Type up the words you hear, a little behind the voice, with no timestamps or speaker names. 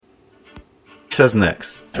says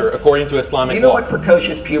next. According to Islamic Do you know law. what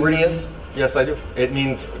precocious puberty is? Yes, I do. It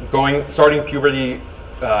means starting puberty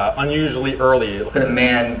unusually early. Could a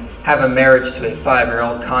man have a marriage to a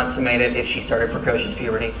 5-year-old consummated if she started precocious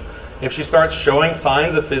puberty? If she starts showing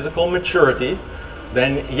signs of physical maturity,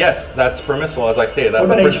 then yes, that's permissible, as I stated. That's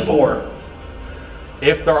What the about age principle. 4?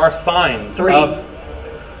 If there are signs 3. of...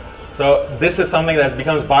 So this is something that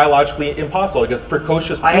becomes biologically impossible because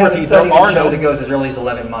precocious I have a puberty, study there are that shows no... it goes as early as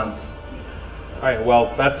 11 months. All right,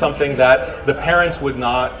 well, that's something that the parents would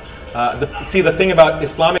not... see, the thing about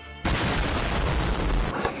Islamic...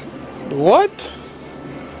 What?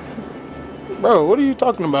 Bro, what are you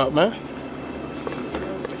talking about, man?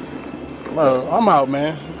 Bro, I'm out,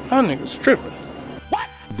 man. That nigga's tripping.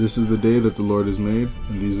 This is the day that the Lord has made,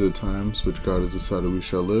 and these are the times which God has decided we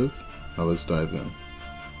shall live. Now let's dive in.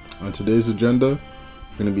 On today's agenda,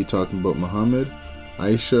 we're going to be talking about Muhammad,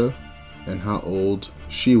 Aisha, and how old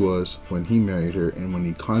she was when he married her and when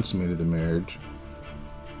he consummated the marriage.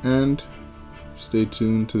 And stay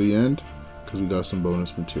tuned to the end because we got some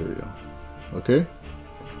bonus material. Okay?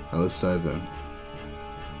 Now let's dive in.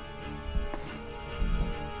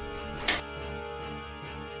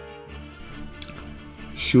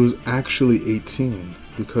 She was actually 18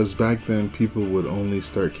 because back then people would only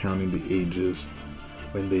start counting the ages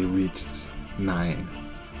when they reached 9.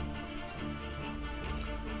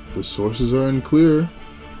 The sources are unclear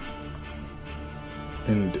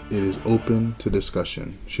and it is open to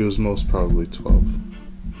discussion. She was most probably 12.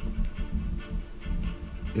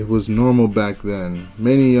 It was normal back then.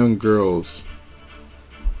 Many young girls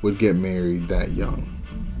would get married that young.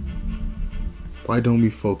 Why don't we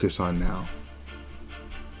focus on now?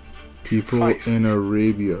 People in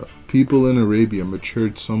Arabia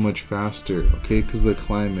matured so much faster, okay, because of the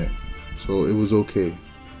climate. So it was okay.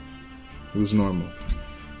 It was normal.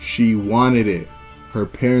 She wanted it. Her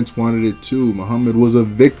parents wanted it too. Muhammad was a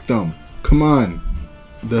victim. Come on.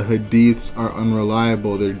 The hadiths are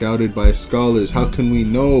unreliable. They're doubted by scholars. How can we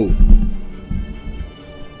know?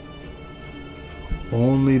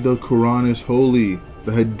 Only the Quran is holy.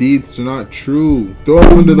 The hadiths are not true. Throw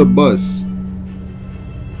them under the bus.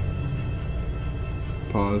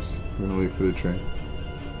 Pause. We're gonna wait for the train.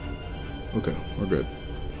 Okay, we're good.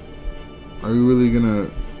 Are we really gonna,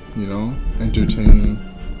 entertain?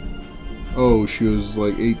 Oh, she was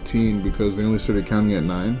like 18 because they only started counting at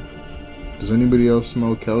 9. Does anybody else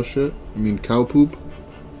smell cow shit? Cow poop?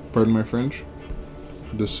 Pardon my French.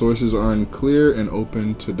 The sources are unclear and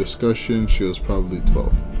open to discussion. She was probably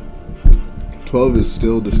 12. 12 is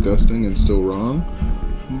still disgusting and still wrong,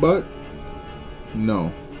 but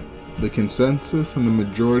no. The consensus and the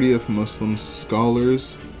majority of Muslim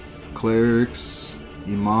scholars, clerics,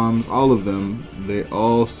 imams, all of them, they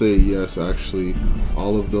all say yes, actually,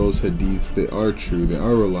 all of those hadiths, they are true, they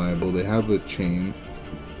are reliable, they have a chain,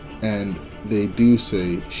 and they do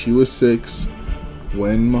say she was 6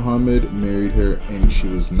 when Muhammad married her, and she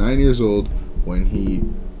was 9 years old when he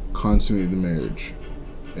consummated the marriage.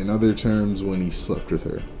 In other terms, when he slept with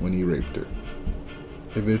her, when he raped her.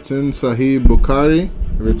 If it's in Sahih Bukhari,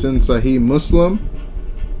 if it's in Sahih Muslim,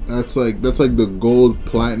 that's like the gold,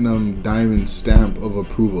 platinum, diamond stamp of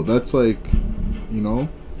approval. That's like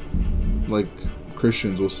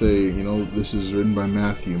Christians will say, this is written by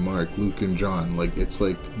Matthew, Mark, Luke, and John. Like, it's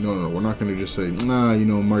like, no, we're not going to just say,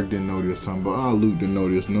 Mark didn't know what he was talking about. Luke didn't know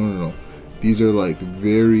what he was. No. These are like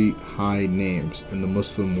very high names in the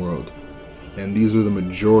Muslim world. And these are the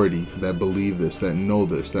majority that believe this, that know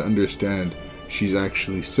this, that understand she's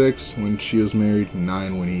actually 6 when she was married,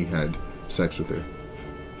 9 when he had sex with her.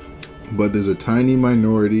 But there's a tiny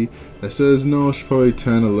minority that says, no, she's probably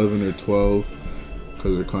 10, 11, or 12.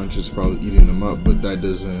 Because her conscience is probably eating them up, but that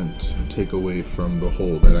doesn't take away from the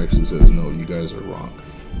whole that actually says, no, you guys are wrong.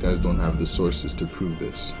 You guys don't have the sources to prove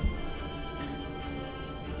this.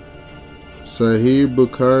 Sahih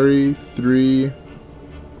Bukhari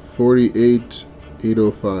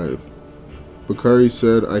 3:48-805. Bukhari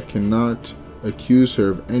said, I cannot accuse her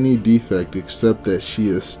of any defect except that she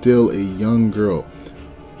is still a young girl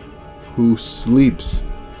who sleeps,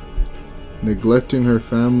 neglecting her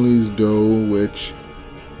family's dough, which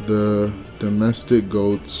the domestic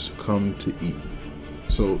goats come to eat.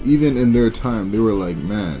 So even in their time, they were like,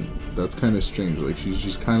 man, that's kind of strange. Like,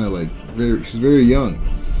 she's kind of like she's very young.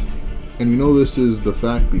 And this is the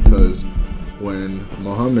fact because when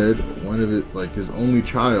Muhammad wanted his only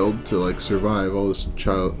child to survive, all his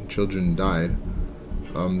children died.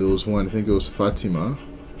 There was one, I think it was Fatima,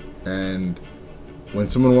 and when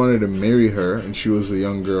someone wanted to marry her and she was a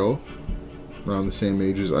young girl around the same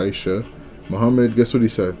age as Aisha, Muhammad, guess what he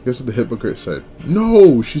said? Guess what the hypocrite said?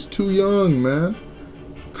 No, she's too young, man.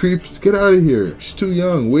 Creeps, get out of here. She's too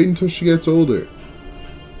young. Wait until she gets older.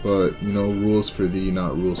 But, rules for thee,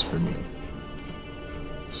 not rules for me.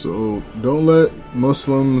 So, don't let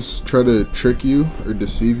Muslims try to trick you or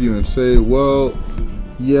deceive you and say, well,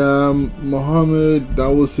 yeah, Muhammad, that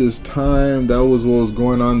was his time. That was what was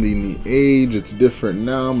going on in the age. It's different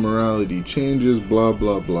now. Morality changes, blah,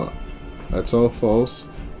 blah, blah. That's all false,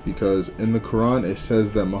 because in the Quran it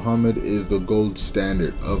says that Muhammad is the gold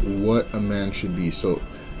standard of what a man should be. So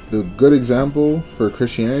the good example for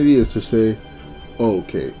Christianity is to say, oh,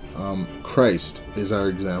 okay, Christ is our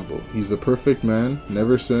example. He's the perfect man,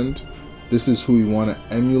 never sinned. This is who we want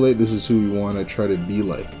to emulate. This is who we want to try to be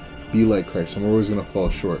like. Be like Christ. And we're always going to fall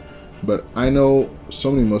short. But I know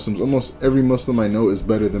so many Muslims, almost every Muslim I know is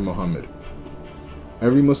better than Muhammad.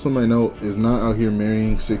 Every Muslim I know is not out here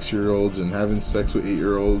marrying 6-year-olds and having sex with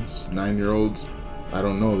 8-year-olds, 9-year-olds. I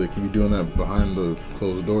don't know. They could be doing that behind the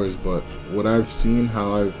closed doors. But what I've seen,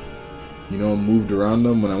 how I've, moved around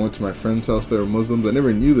them. When I went to my friend's house, they were Muslims. I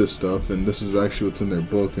never knew this stuff. And this is actually what's in their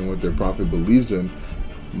book and what their prophet believes in.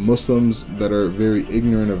 Muslims that are very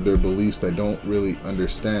ignorant of their beliefs, that don't really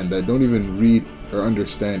understand, that don't even read or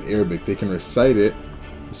understand Arabic. They can recite it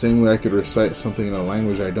the same way I could recite something in a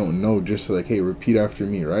language I don't know, just to hey, repeat after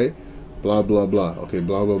me, right? Blah, blah, blah. Okay,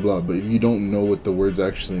 blah, blah, blah. But if you don't know what the words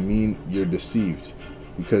actually mean, you're deceived.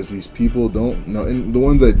 Because these people don't know. And the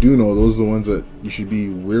ones that do know, those are the ones that you should be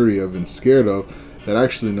wary of and scared of, that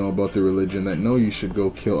actually know about the religion, that know you should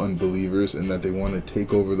go kill unbelievers, and that they want to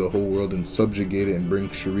take over the whole world and subjugate it and bring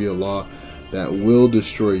Sharia law that will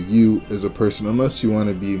destroy you as a person, unless you want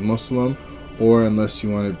to be Muslim or unless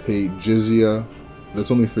you want to pay jizya.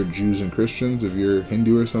 That's only for Jews and Christians. If you're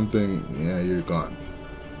Hindu or something, yeah, you're gone.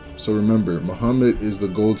 So remember, Muhammad is the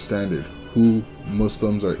gold standard, who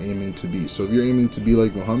Muslims are aiming to be. So if you're aiming to be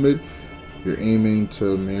like Muhammad, you're aiming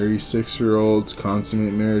to marry 6-year-olds,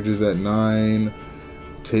 consummate marriages at 9,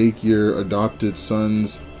 take your adopted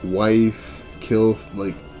son's wife, kill,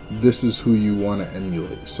 this is who you want to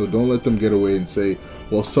emulate. So don't let them get away and say,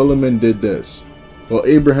 well, Solomon did this. Well,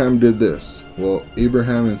 Abraham did this. Well,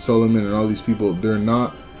 Abraham and Solomon and all these people, they're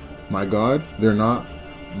not my God. They're not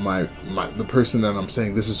the person that I'm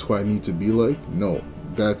saying this is who I need to be like. No,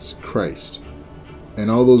 that's Christ. And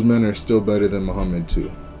all those men are still better than Muhammad too.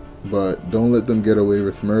 But don't let them get away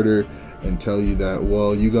with murder and tell you that,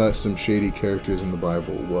 well, you got some shady characters in the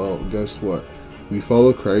Bible. Well, guess what? We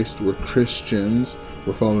follow Christ. We're Christians.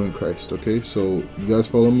 We're following Christ, okay? So you guys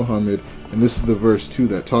follow Muhammad. And this is the verse too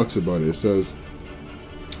that talks about it. It says,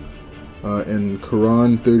 in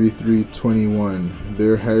Quran 33:21,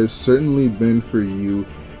 there has certainly been for you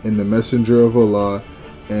in the Messenger of Allah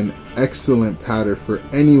an excellent pattern for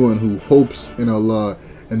anyone who hopes in Allah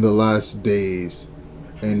in the last days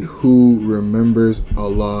and who remembers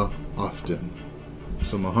Allah often.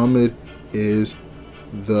 So Muhammad is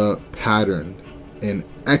the pattern, an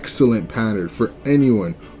excellent pattern for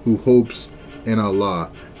anyone who hopes in Allah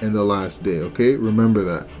in the last day, okay? Remember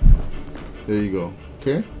that. There you go,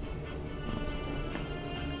 okay?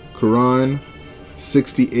 Quran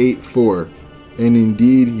 68:4, and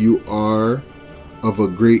indeed you are of a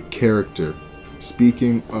great character.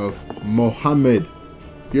 Speaking of Muhammad,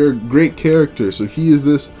 you're a great character. So he is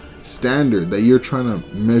this standard that you're trying to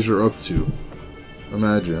measure up to.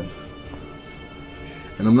 Imagine.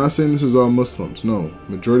 And I'm not saying this is all Muslims. No,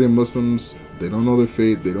 majority of Muslims, they don't know their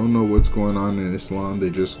faith. They don't know what's going on in Islam.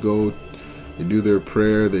 They just go, they do their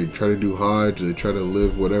prayer, they try to do Hajj, they try to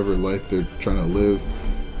live whatever life they're trying to live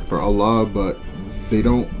for Allah, but they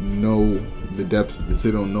don't know the depths of this.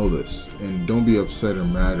 They don't know this. And don't be upset or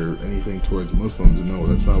mad or anything towards Muslims. No,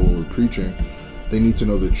 that's not what we're preaching. They need to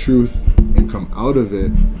know the truth and come out of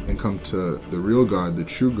it and come to the real God, the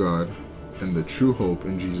true God, and the true hope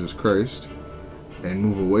in Jesus Christ, and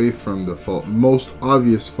move away from the most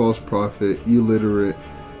obvious false prophet, illiterate,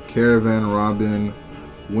 caravan robbing,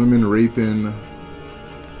 women raping,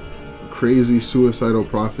 crazy suicidal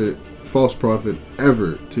prophet, false prophet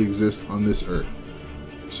ever to exist on this earth.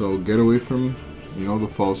 So get away from, the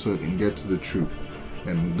falsehood and get to the truth.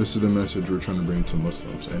 And this is the message we're trying to bring to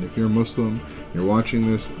Muslims. And if you're a Muslim, you're watching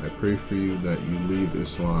this, I pray for you that you leave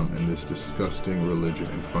Islam and this disgusting religion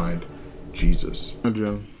and find Jesus.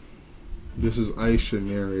 This is Aisha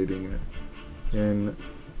narrating it. And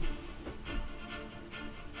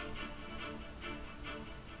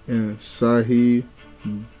in Sahih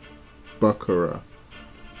Baqarah,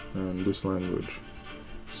 this language,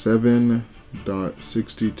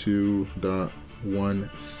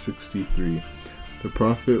 7.62.163. The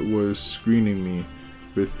Prophet was screening me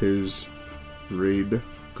with his radar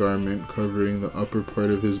garment covering the upper part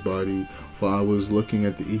of his body while I was looking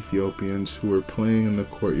at the Ethiopians who were playing in the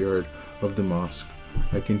courtyard of the mosque.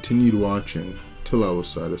 I continued watching till I was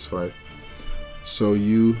satisfied. So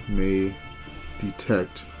you may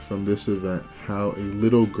detect from this event how a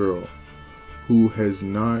little girl who has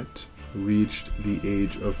not reached the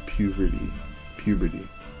age of puberty.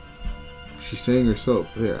 She's saying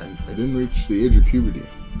herself, hey, I didn't reach the age of puberty.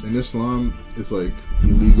 In Islam, it's like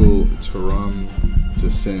illegal, it's haram, it's a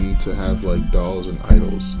sin to have like dolls and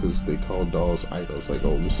idols, because they call dolls idols. Like,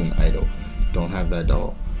 oh, listen, idol, don't have that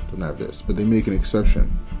doll, don't have this. But they make an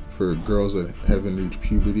exception for girls that haven't reached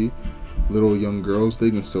puberty. Little young girls, they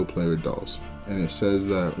can still play with dolls. And it says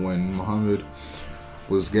that when Muhammad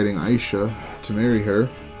was getting Aisha to marry her,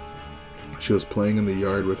 she was playing in the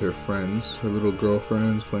yard with her friends, her little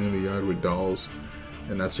girlfriends, playing in the yard with dolls.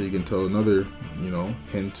 And that's how you can tell another,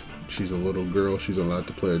 hint. She's a little girl. She's allowed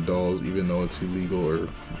to play with dolls, even though it's illegal or,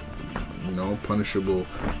 punishable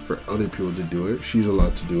for other people to do it. She's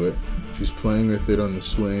allowed to do it. She's playing with it on the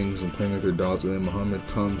swings and playing with her dolls. And then Muhammad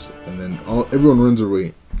comes, and then everyone runs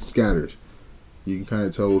away, scatters. You can kind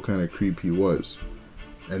of tell what kind of creep he was.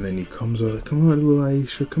 And then he comes out like, come on, little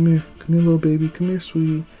Aisha, come here, little baby, come here,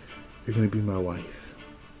 sweetie. You're gonna be my wife.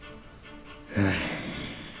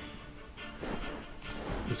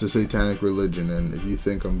 It's a satanic religion, and if you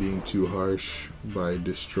think I'm being too harsh by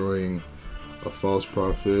destroying a false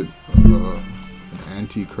prophet, an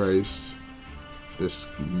antichrist, this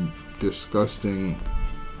disgusting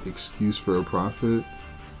excuse for a prophet,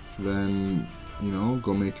 then,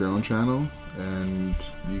 go make your own channel, and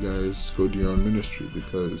you guys go do your own ministry,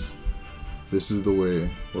 because this is the way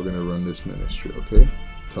we're gonna run this ministry, okay?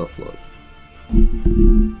 Tough love.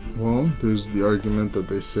 Well, there's the argument that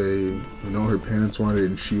they say, her parents wanted it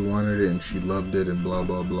and she wanted it and she loved it and blah,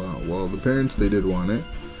 blah, blah. Well, the parents, they did want it.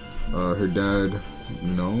 Her dad,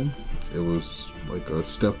 it was like a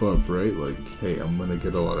step up, right? Like, hey, I'm going to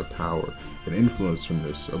get a lot of power and influence from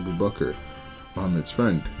this. Abu Bakr, Muhammad's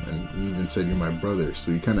friend. And he even said, you're my brother.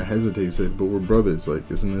 So he kind of hesitated, said, but we're brothers. Like,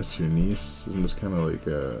 isn't this your niece? Isn't this kind of like,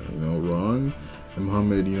 wrong? And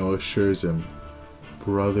Muhammad, assures him,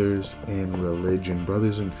 brothers in religion,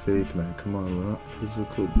 brothers in faith, man. Come on, we're not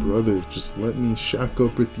physical brothers. Just let me shack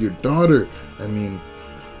up with your daughter. I mean,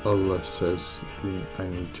 Allah says I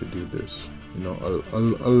need to do this.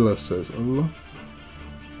 Allah says, Allah,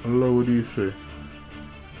 what do you say?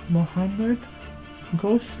 Muhammad,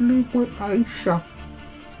 go sleep with Aisha.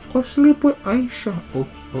 Go sleep with Aisha.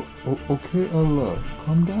 Okay, Allah,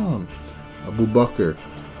 calm down. Abu Bakr,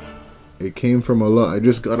 it came from Allah. I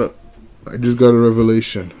just got a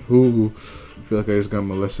revelation. Ooh, I feel like I just got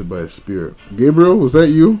molested by a spirit. Gabriel, was that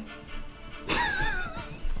you?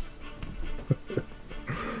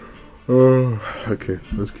 Oh, okay,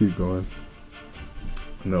 let's keep going.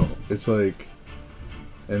 No, it's like,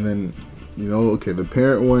 and then, okay, the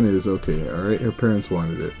parent one is okay, alright, her parents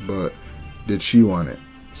wanted it, but did she want it?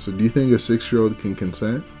 So do you think a 6-year-old can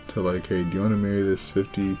consent to like, hey, do you want to marry this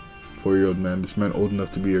 54-year-old man, this man old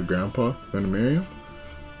enough to be your grandpa? You want to marry him?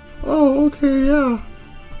 Oh, okay, yeah.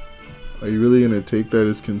 Are you really going to take that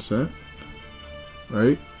as consent?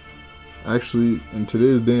 Right? Actually, in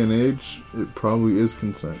today's day and age, it probably is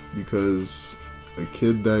consent, because a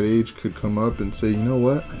kid that age could come up and say, you know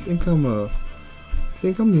what? I think I'm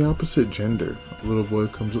the opposite gender. A little boy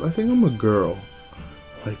comes up, I think I'm a girl.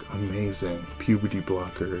 Like, amazing. Puberty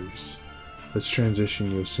blockers. Let's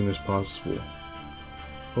transition you as soon as possible.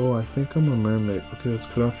 Oh, I think I'm a mermaid. Okay, let's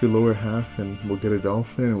cut off your lower half and we'll get a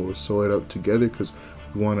dolphin and we'll sew it up together because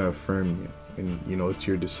we want to affirm you. And, it's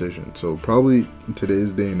your decision. So probably in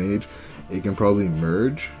today's day and age, it can probably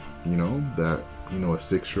merge, that, a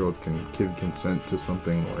 6-year-old can give consent to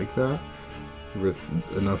something like that. With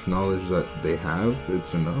enough knowledge that they have,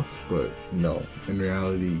 it's enough. But no, in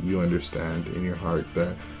reality, you understand in your heart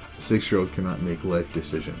that a 6-year-old cannot make life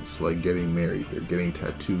decisions like getting married or getting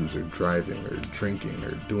tattoos or driving or drinking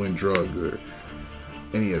or doing drugs or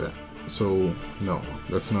any of that. So no,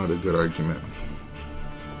 that's not a good argument.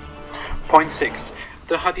 Point 6.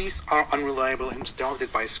 The hadiths are unreliable and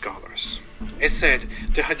doubted by scholars. It said,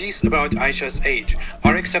 the hadiths about Aisha's age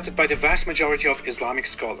are accepted by the vast majority of Islamic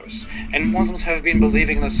scholars, and Muslims have been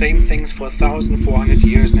believing in the same things for 1,400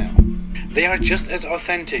 years now. They are just as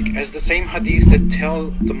authentic as the same hadiths that tell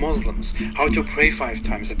the Muslims how to pray 5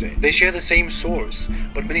 times a day. They share the same source,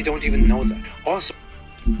 but many don't even know that. Also,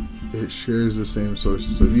 it shares the same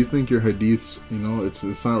sources. So if you think your hadiths,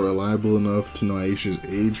 it's not reliable enough to know Aisha's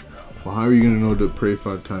age, well, how are you going to know to pray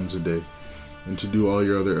 5 times a day? And to do all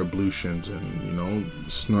your other ablutions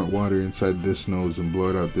and, snort water inside this nose and blow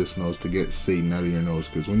it out this nose to get Satan out of your nose.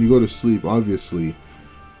 Because when you go to sleep, obviously,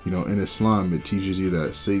 in Islam, it teaches you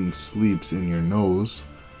that Satan sleeps in your nose,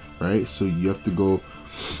 right? So you have to go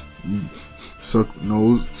suck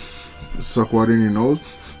water in your nose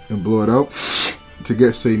and blow it out to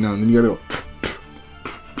get Satan out. And then you gotta go,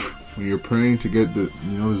 when you're praying to get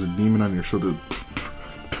there's a demon on your shoulder.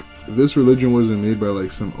 If this religion wasn't made by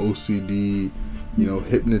like some OCD,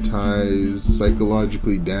 hypnotized,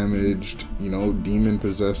 psychologically damaged, demon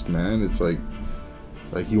possessed man, it's like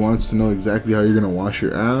he wants to know exactly how you're gonna wash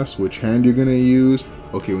your ass, which hand you're gonna use.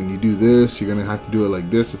 Okay, when you do this, you're gonna have to do it like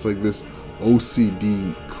this. It's like this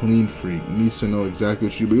OCD clean freak needs to know exactly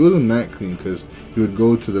what you do. But he wasn't that clean, because he would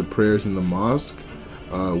go to the prayers in the mosque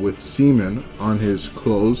with semen on his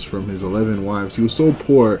clothes from his 11 wives. He was so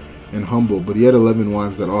poor and humble, but he had 11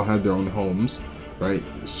 wives that all had their own homes, right?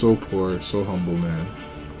 So poor, so humble man.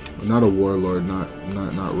 Not a warlord, not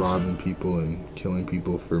robbing people and killing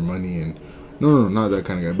people for money, and no, not that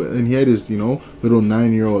kind of guy. But then he had his little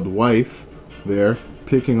 9-year-old wife there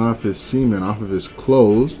picking off his semen off of his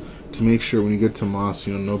clothes to make sure when you get to mosque,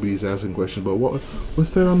 nobody's asking questions about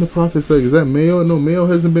what's that on the Prophet's leg? Is that mayo? No, mayo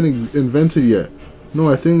hasn't been invented yet. No,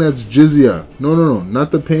 I think that's jizya. No,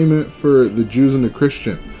 not the payment for the Jews and the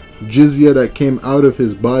Christian. Jizya that came out of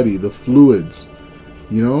his body, the fluids.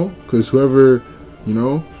 Because whoever,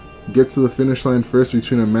 gets to the finish line first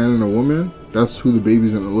between a man and a woman, that's who the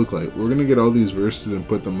baby's going to look like. We're going to get all these verses and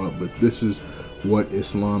put them up, but this is what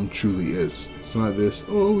Islam truly is. It's not this,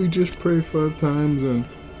 we just pray 5 times and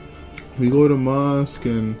we go to mosque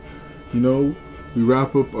and, we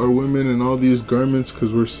wrap up our women in all these garments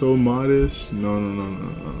because we're so modest. No.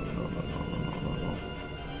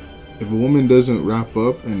 If a woman doesn't wrap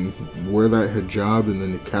up and wear that hijab and the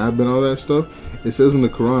niqab and all that stuff, it says in the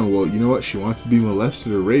Quran, well, you know what? She wants to be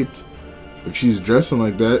molested or raped. If she's dressing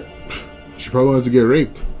like that, she probably wants to get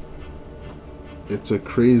raped. It's a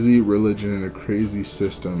crazy religion and a crazy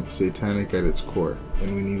system, satanic at its core,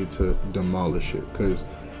 and we needed to demolish it because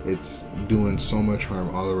it's doing so much harm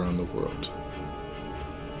all around the world.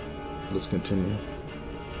 Let's continue.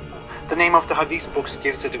 The name of the Hadith books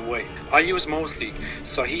gives it away. I use mostly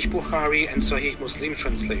Sahih Bukhari and Sahih Muslim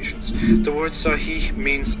translations. The word Sahih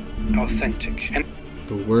means authentic. And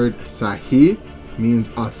the word Sahih means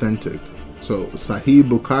authentic. So Sahih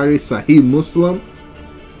Bukhari, Sahih Muslim,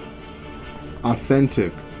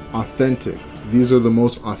 authentic. These are the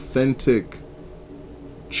most authentic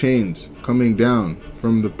chains coming down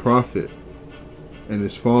from the Prophet and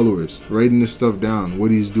his followers, writing this stuff down,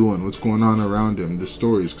 what he's doing, what's going on around him, the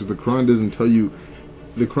stories, because the Quran doesn't tell you.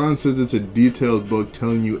 The Quran says it's a detailed book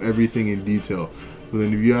telling you everything in detail. But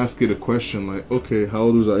then if you ask it a question like, okay, how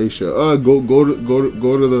old was Aisha? Go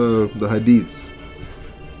to the hadiths.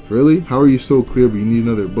 Really? How are you so clear but you need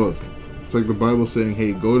another book? It's like the Bible saying,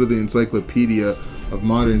 hey, go to the encyclopedia of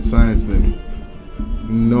modern science. Then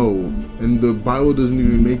no, and the Bible doesn't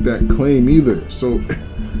even make that claim either. So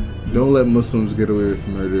don't let Muslims get away with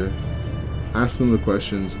murder. Ask them the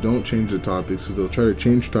questions. Don't change the topics, because they'll try to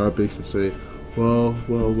change topics and say, well,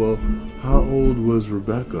 how old was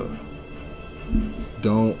Rebecca?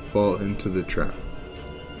 Don't fall into the trap.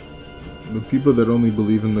 The people that only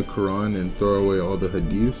believe in the Quran and throw away all the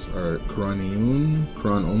hadiths are Quraniyun,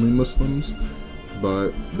 Quran-only Muslims,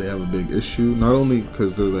 but they have a big issue. Not only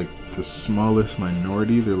because they're like the smallest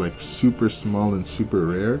minority, they're like super small and super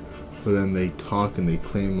rare, but then they talk and they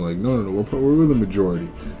claim like, no, we're the majority.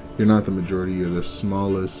 You're not the majority, you're the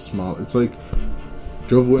smallest small. It's like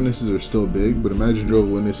Jehovah's Witnesses are still big, but imagine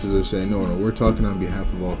Jehovah's Witnesses are saying, no, we're talking on behalf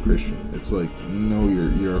of all Christians. It's like, no,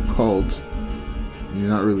 you're a cult, and you're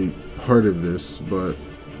not really part of this, but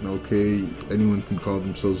okay, anyone can call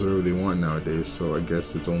themselves whatever they want nowadays, so I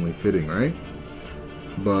guess it's only fitting, right?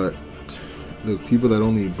 But the people that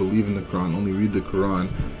only believe in the Quran, only read the Quran,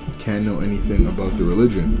 can't know anything about the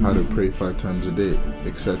religion, how to pray 5 times a day,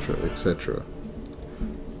 etc., etc.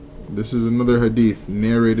 This is another hadith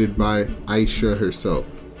narrated by Aisha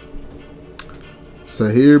herself.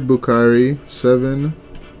 Sahih Bukhari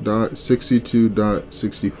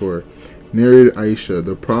 7.62.64. Narrated Aisha,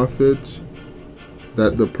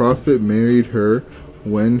 the Prophet married her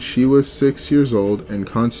when she was 6 years old and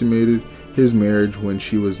consummated his marriage when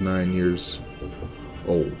she was 9 years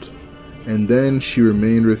old. And then she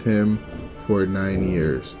remained with him for 9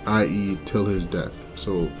 years, i.e. till his death.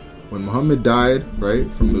 So when Muhammad died, right,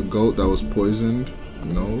 from the goat that was poisoned,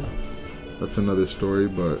 that's another story,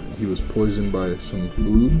 but he was poisoned by some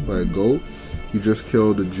food, by a goat. He just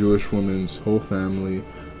killed a Jewish woman's whole family,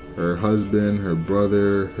 her husband, her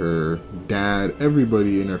brother, her dad,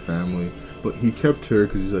 everybody in her family. But he kept her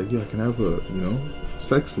because he's like, yeah, I can have a,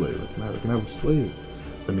 sex slave. I can have a slave.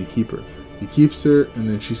 Let me keep her. He keeps her, and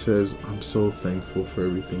then she says, I'm so thankful for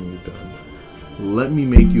everything you've done. Let me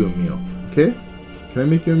make you a meal, okay? Can I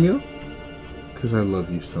make you a meal? Because I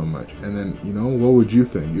love you so much. And then, what would you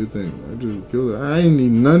think? You'd think, I just killed her. I ain't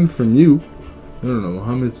need none from you. No.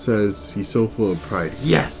 Muhammad says he's so full of pride.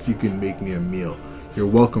 Yes, you can make me a meal. You're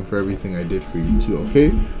welcome for everything I did for you too,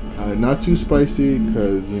 okay? Not too spicy,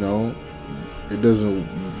 because, it doesn't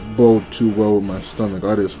bowl too well with my stomach.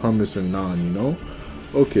 All this hummus and naan,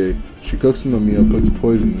 Okay, she cooks him a meal, puts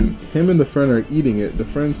poison in. Him and the friend are eating it. The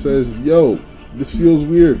friend says, yo, this feels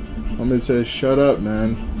weird. Muhammad says, shut up,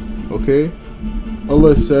 man. Okay?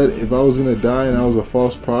 Allah said if I was going to die and I was a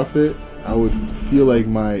false prophet, I would feel like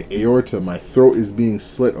my aorta, my throat is being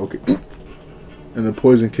slit. Okay. And the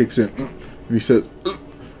poison kicks in. And he says,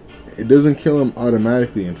 it doesn't kill him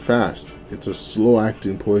automatically and fast. It's a slow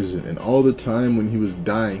acting poison. And all the time when he was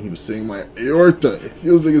dying, he was saying, my aorta, it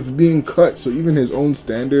feels like it's being cut. So even his own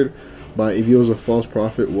standard by if he was a false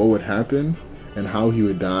prophet, what would happen and how he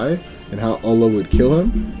would die and how Allah would kill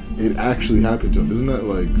him, it actually happened to him. Isn't that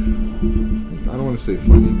like, I don't want to say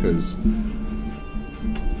funny because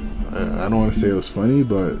I don't want to say it was funny,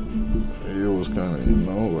 but it was kind of,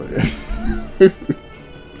 like.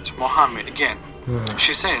 Muhammad again.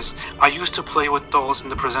 She says, I used to play with dolls in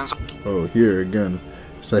the presence of... Oh, here again.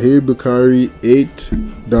 Sahih Bukhari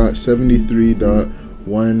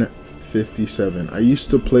 8.73.157. I used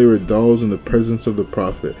to play with dolls in the presence of the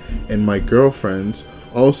Prophet, and my girlfriends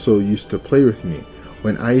also used to play with me.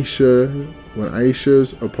 When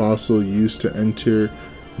Aisha's apostle used to enter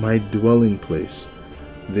my dwelling place,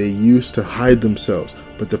 they used to hide themselves,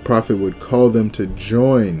 but the Prophet would call them to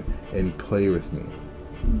join and play with me.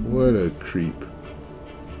 What a creep.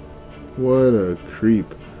 What a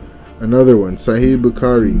creep. Another one, Sahih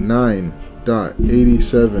Bukhari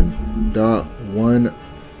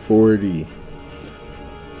 9.87.140.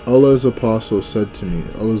 Allah's apostle said to me,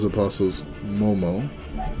 Allah's apostles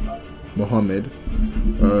Muhammad,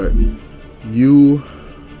 you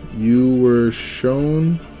were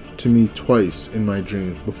shown to me twice in my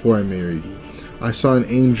dreams before I married you. I saw an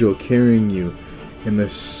angel carrying you in a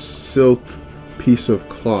silk piece of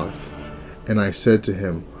cloth, and I said to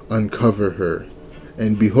him, uncover her.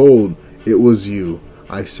 And behold, it was you.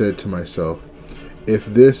 I said to myself, if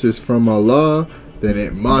this is from Allah, then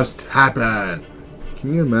it must happen.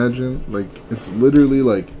 Can you imagine? Like, it's literally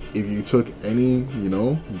like if you took any,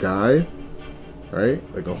 guy, right?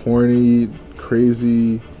 Like a horny,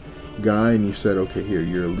 crazy guy, and you said, okay, here,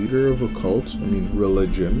 you're a leader of a cult,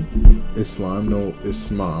 religion, Islam,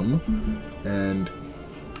 and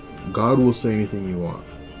God will say anything you want.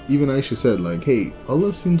 Even Aisha said, like, hey,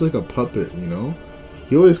 Allah seems like a puppet,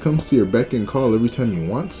 He always comes to your beck and call every time you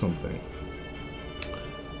want something.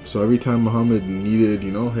 So every time Muhammad needed,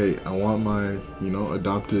 hey, I want my,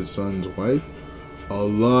 adopted son's wife,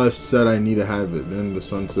 Allah said I need to have it. Then the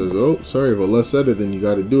son says, oh, sorry, if Allah said it, then you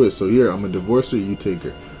got to do it. So here, I'm going to divorce her, you take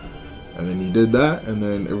her. And then he did that, and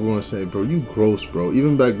then everyone was saying, bro, you gross, bro.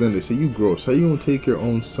 Even back then, they say, you gross. How you going to take your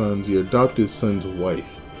own son's, your adopted son's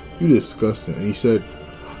wife? You disgusting. And he said,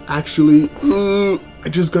 actually, I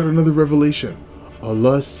just got another revelation.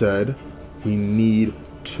 Allah said we need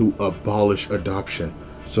to abolish adoption.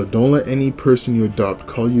 So don't let any person you adopt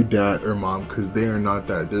call you dad or mom, because they are not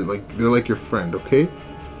that. They're like your friend, okay?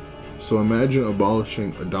 So imagine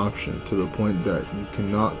abolishing adoption to the point that you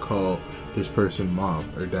cannot call this person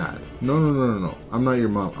mom or dad. No. I'm not your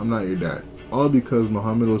mom. I'm not your dad. All because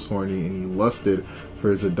Muhammad was horny and he lusted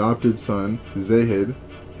for his adopted son, Zahid,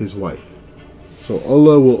 his wife. So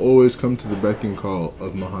Allah will always come to the beck and call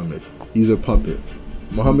of Muhammad. He's a puppet.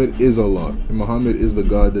 Muhammad is Allah. And Muhammad is the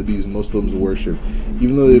God that these Muslims worship.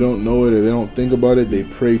 Even though they don't know it or they don't think about it, they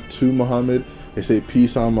pray to Muhammad. They say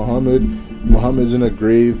peace on Muhammad. Muhammad's in a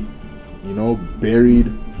grave,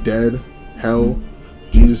 buried, dead, hell.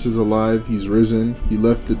 Jesus is alive. He's risen. He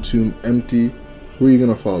left the tomb empty. Who are you going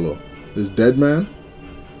to follow? This dead man?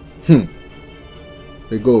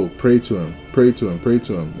 They go, pray to him. Pray to him. Pray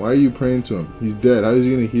to him. Why are you praying to him? He's dead. How is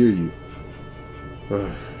he going to hear you?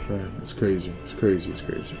 Man, it's crazy. It's crazy. It's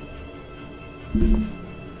crazy.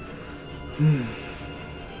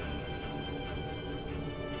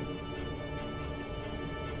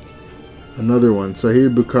 Another one, Sahih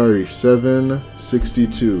Bukhari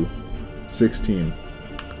 762:16.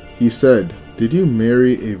 He said, did you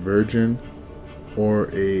marry a virgin or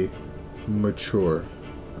a mature?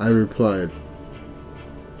 I replied,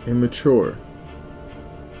 immature.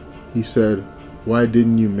 He said, why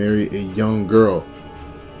didn't you marry a young girl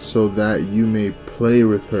so that you may play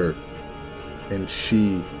with her and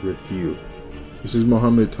she with you? This is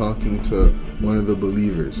Muhammad talking to one of the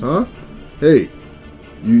believers, huh? Hey,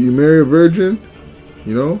 You marry a virgin,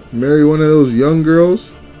 you know, marry one of those young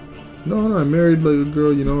girls. No, I married like a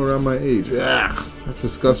girl, you know, around my age. Ugh, that's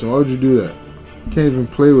disgusting. Why would you do that? You can't even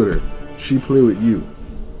play with her. She play with you.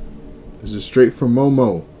 This is straight from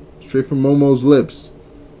Momo. Straight from Momo's lips.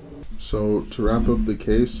 So, to wrap up the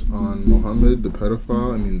case on Muhammad, the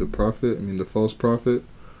pedophile, the false prophet.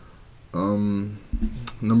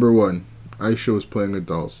 Number one, Aisha was playing with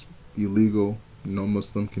dolls. Illegal. No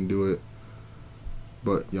Muslim can do it.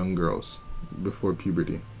 But young girls, before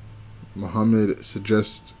puberty. Muhammad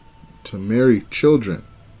suggests to marry children.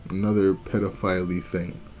 Another pedophile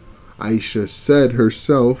thing. Aisha said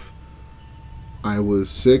herself, I was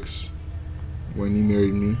 6 when he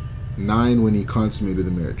married me, 9 when he consummated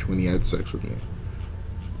the marriage, when he had sex with me.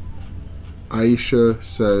 Aisha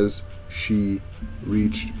says she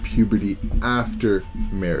reached puberty after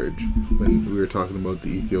marriage, when we were talking about the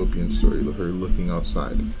Ethiopian story, her looking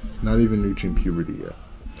outside, not even reaching puberty yet.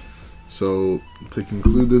 So, to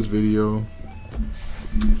conclude this video,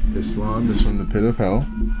 Islam is from the pit of hell.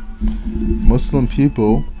 Muslim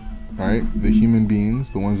people, right, the human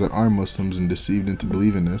beings, the ones that are Muslims and deceived into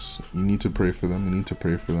believing this, you need to pray for them. You need to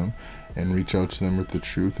pray for them and reach out to them with the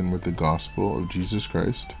truth and with the gospel of Jesus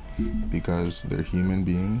Christ, because they're human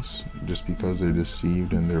beings. Just because they're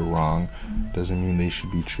deceived and they're wrong doesn't mean they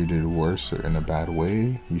should be treated worse or in a bad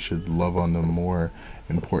way. You should love on them more,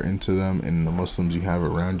 important to them, and the Muslims you have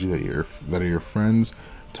around you that are your friends.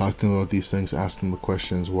 Talk to them about these things. Ask them the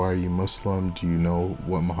questions. Why are you Muslim? Do you know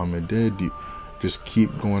what Muhammad did? Just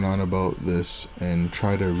keep going on about this and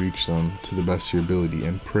try to reach them to the best of your ability,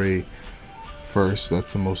 and pray first.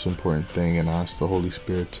 That's the most important thing, and ask the Holy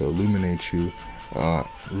Spirit to illuminate you.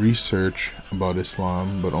 Research about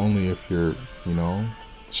Islam, but only if you're,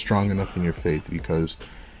 strong enough in your faith, because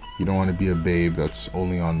you don't want to be a babe that's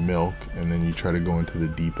only on milk and then you try to go into the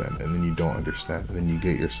deep end and then you don't understand and then you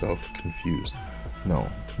get yourself confused. No,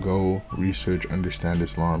 go research, understand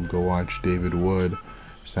Islam. Go watch David Wood,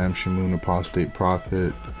 Sam Shamoon, Apostate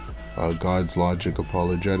Prophet, God's Logic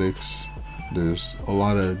Apologetics. There's a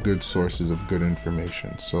lot of good sources of good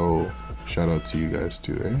information. So shout out to you guys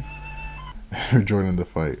too, joining the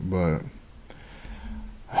fight. But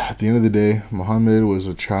at the end of the day, Muhammad was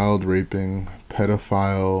a child raping,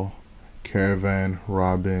 pedophile, caravan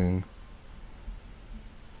robbing,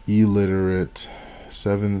 illiterate,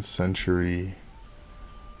 7th century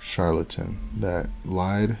charlatan that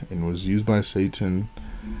lied and was used by Satan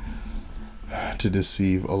to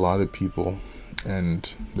deceive a lot of people.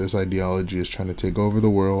 And this ideology is trying to take over the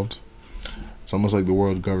world. It's almost like the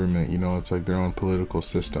world government, it's like their own political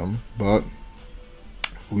system. But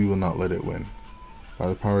we will not let it win. By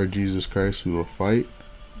the power of Jesus Christ, we will fight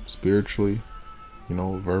spiritually,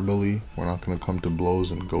 verbally. We're not going to come to blows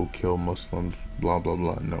and go kill Muslims, blah, blah,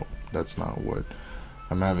 blah. No, that's not what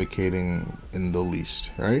I'm advocating in the least,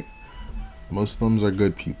 right? Muslims are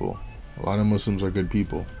good people. A lot of Muslims are good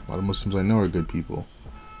people. A lot of Muslims I know are good people.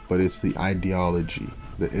 But it's the ideology,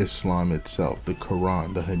 the Islam itself, the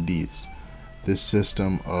Quran, the Hadiths. This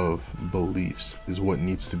system of beliefs is what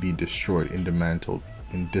needs to be destroyed and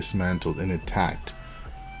dismantled and attacked,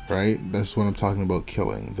 right? That's what I'm talking about,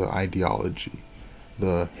 killing. The ideology,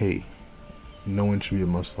 hey, no one should be a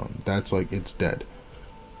Muslim. That's like, it's dead,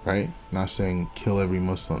 right? Not saying kill every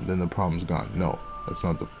Muslim, then the problem's gone. No, that's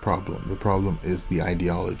not the problem. The problem is the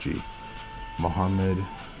ideology. Muhammad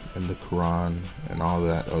and the Quran and all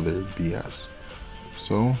that other BS.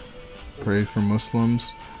 So, pray for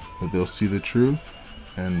Muslims that they'll see the truth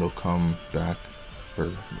and they'll come back,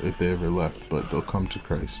 or if they ever left, but they'll come to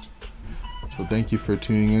Christ. So thank you for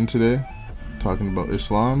tuning in today, talking about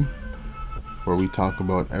Islam, where we talk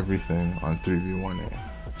about everything on 3v1A.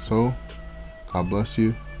 So, God bless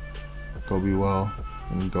you, go be well,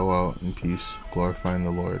 and go out in peace, glorifying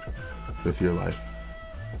the Lord with your life.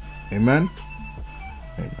 Amen?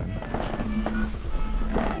 Amen.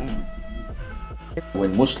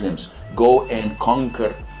 When Muslims go and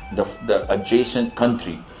conquer the adjacent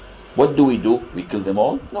country, what do? We kill them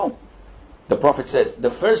all? No. The Prophet says, the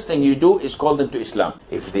first thing you do is call them to Islam.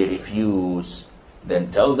 If they refuse,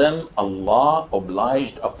 then tell them Allah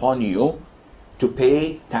obliged upon you to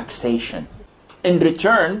pay taxation. In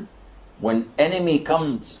return, when enemy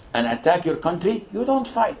comes and attack your country, you don't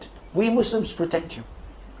fight. We Muslims protect you.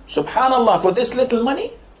 Subhanallah, for this little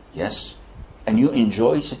money? Yes. And you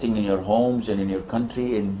enjoy sitting in your homes and in your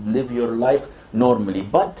country and live your life normally.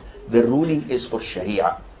 But the ruling is for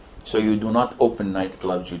Sharia. So you do not open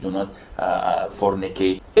nightclubs, you do not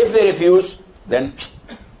fornicate. If they refuse, then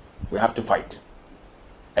we have to fight.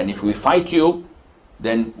 And if we fight you,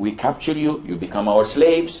 then we capture you, you become our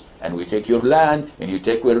slaves, and we take your land, and you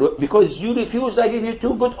take because you refuse. I give you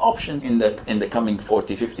two good options in the coming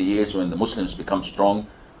 40, 50 years when the Muslims become strong,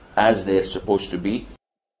 as they're supposed to be.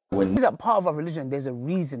 When is that part of our religion, there's a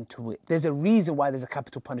reason to it. There's a reason why there's a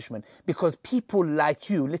capital punishment. Because people like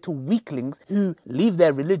you, little weaklings, who leave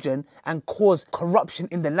their religion and cause corruption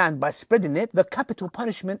in the land by spreading it, the capital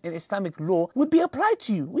punishment in Islamic law would be applied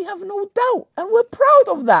to you. We have no doubt. And we're proud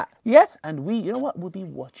of that. Yes? And we, you know what, we'll be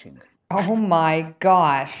watching. Oh my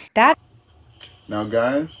gosh. That. Now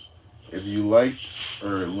guys, if you liked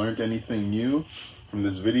or learned anything new from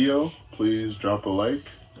this video, please drop a like.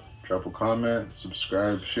 Drop a comment,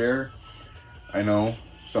 subscribe, share. I know,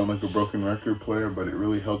 sound like a broken record player, but it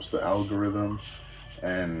really helps the algorithm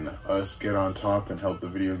and us get on top and help the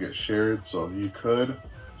video get shared. So if you could,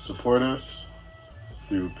 support us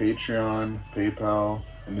through Patreon, PayPal,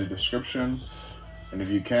 in the description. And if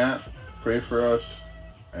you can't, pray for us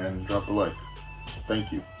and drop a like.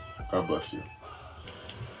 Thank you. God bless you.